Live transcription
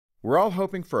We're all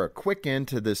hoping for a quick end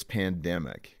to this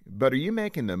pandemic, but are you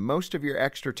making the most of your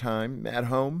extra time at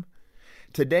home?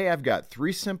 Today I've got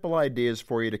 3 simple ideas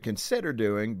for you to consider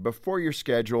doing before your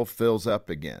schedule fills up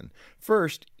again.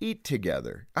 First, eat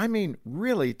together. I mean,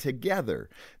 really together,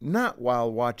 not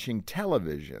while watching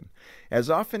television. As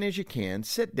often as you can,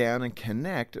 sit down and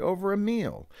connect over a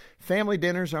meal. Family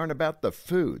dinners aren't about the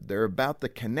food, they're about the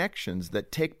connections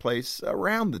that take place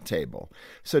around the table.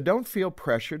 So don't feel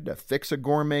pressured to fix a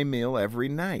gourmet meal every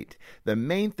night. The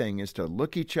main thing is to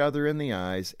look each other in the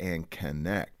eyes and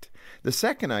connect. The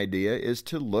second idea is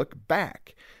to look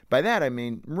back. By that I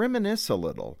mean reminisce a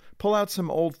little. Pull out some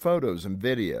old photos and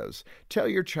videos. Tell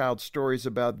your child stories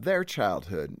about their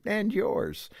childhood and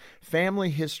yours.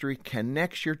 Family history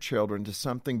connects your children to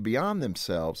something beyond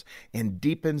themselves and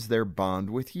deepens their bond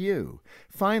with you.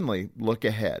 Finally, look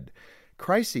ahead.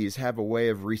 Crises have a way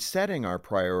of resetting our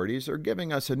priorities or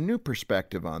giving us a new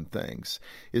perspective on things.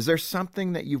 Is there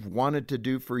something that you've wanted to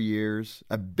do for years?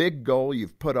 A big goal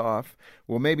you've put off?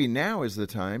 Well, maybe now is the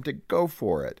time to go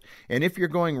for it. And if you're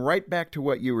going right back to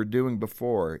what you were doing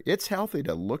before, it's healthy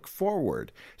to look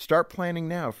forward. Start planning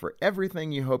now for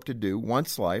everything you hope to do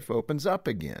once life opens up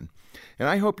again. And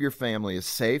I hope your family is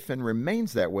safe and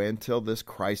remains that way until this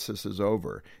crisis is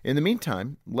over. In the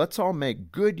meantime, let's all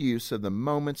make good use of the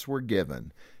moments we're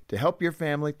given. To help your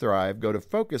family thrive, go to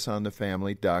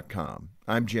FocusOnTheFamily.com.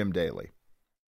 I'm Jim Daly.